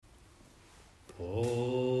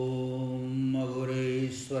ॐ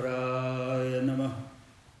अघोरेश्वराय नमः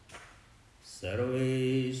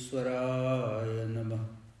सर्वेश्वराय नमः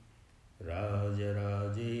राजराजेश्वराय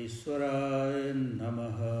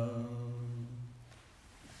नमः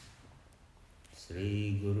श्रीगुरुदेवाय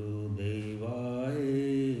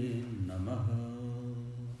नमः।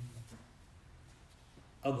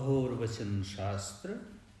 Aghor Vachan Shastra,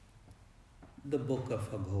 the Book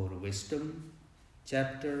of Aghor Wisdom,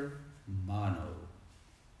 Chapter Manav,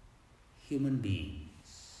 Human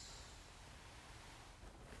Beings.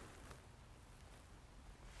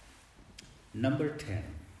 Number 10.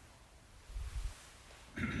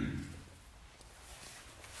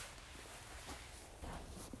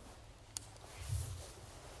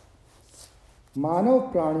 मानव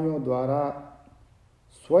प्राणियों द्वारा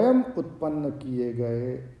स्वयं उत्पन्न किए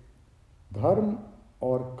गए धर्म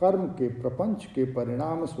और कर्म के प्रपंच के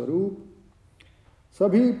परिणाम स्वरूप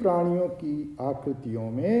सभी प्राणियों की आकृतियों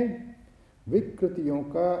में विकृतियों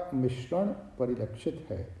का मिश्रण परिलक्षित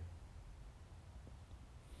है।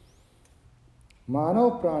 मानव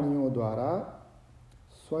प्राणियों द्वारा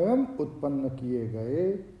स्वयं उत्पन्न किए गए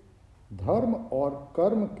धर्म और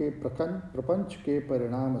कर्म के प्रपंच के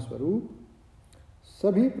परिणाम स्वरूप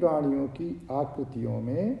सभी प्राणियों की आकृतियों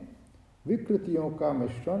में विकृतियों का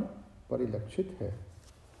मिश्रण परिलक्षित है।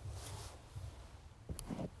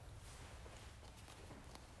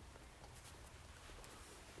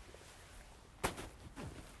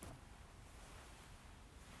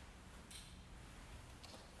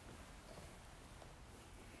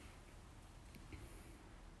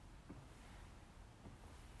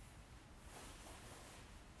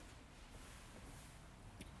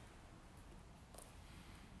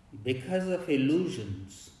 Because of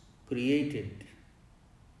illusions created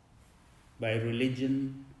by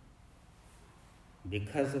religion,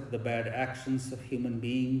 because of the bad actions of human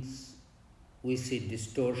beings, we see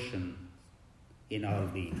distortion in all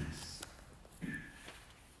beings.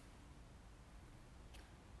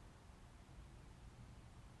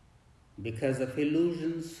 Because of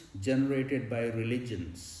illusions generated by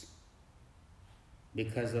religions,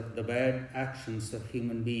 because of the bad actions of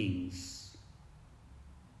human beings,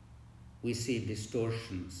 we see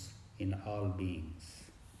distortions in all beings.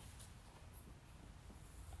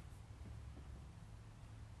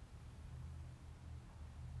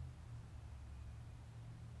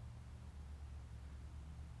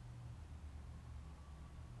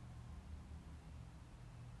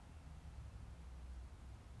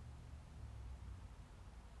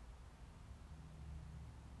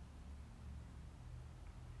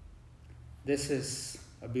 This is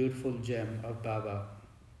a beautiful gem of Baba.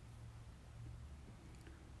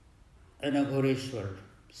 An Aghoreshwar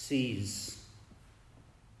sees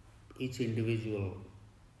each individual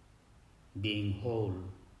being whole,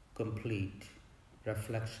 complete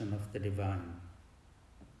reflection of the divine.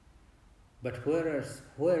 But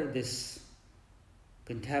where this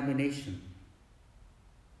contamination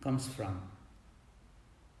comes from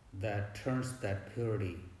that turns that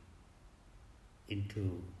purity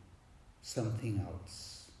into something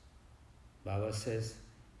else. Baba says,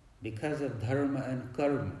 because of dharma and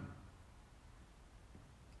karma,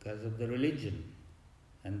 because of the religion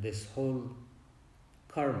and this whole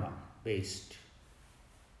karma-based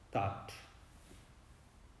thought,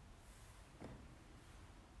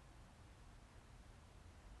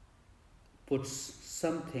 puts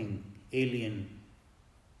something alien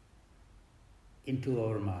into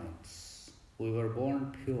our minds. We were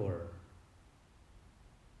born pure.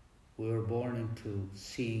 We were born into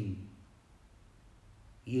seeing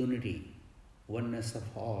unity, oneness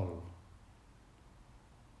of all.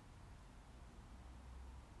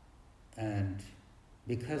 And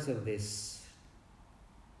because of this,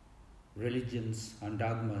 religions and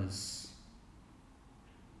dogmas,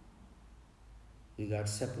 we got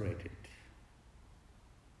separated.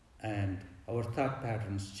 And our thought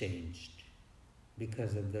patterns changed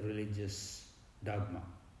because of the religious dogma.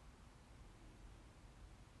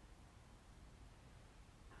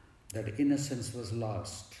 That innocence was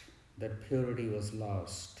lost, that purity was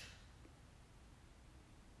lost.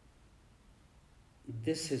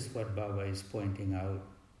 This is what Baba is pointing out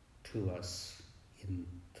to us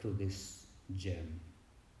through this gem.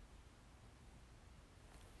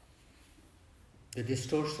 The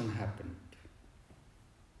distortion happened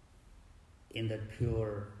in that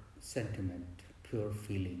pure sentiment, pure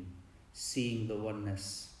feeling, seeing the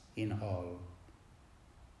oneness in all.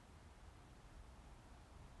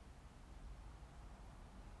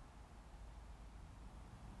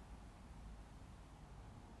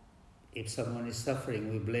 If someone is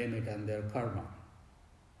suffering, we blame it on their karma.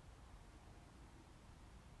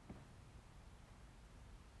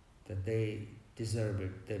 that they deserve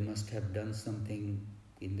it. They must have done something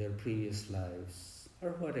in their previous lives,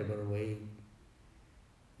 or whatever way.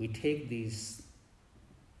 We take these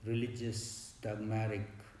religious, dogmatic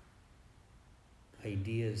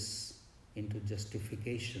ideas into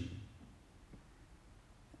justification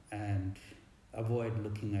and avoid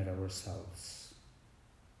looking at ourselves.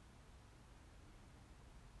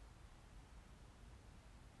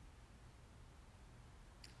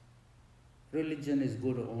 Religion is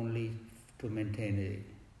good only to maintain a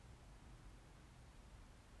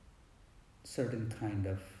certain kind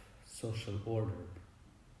of social order.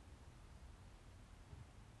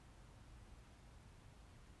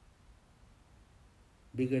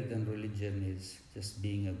 Bigger than religion is just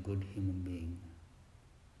being a good human being.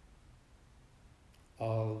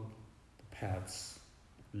 All the paths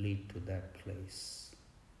lead to that place.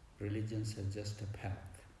 Religions are just a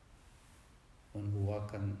path. One who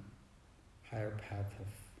walks on higher path of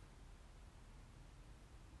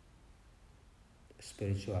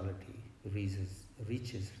spirituality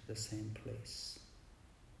reaches the same place.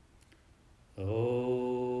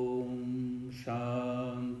 Om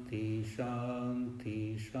Shanti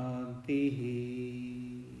Shanti Shanti.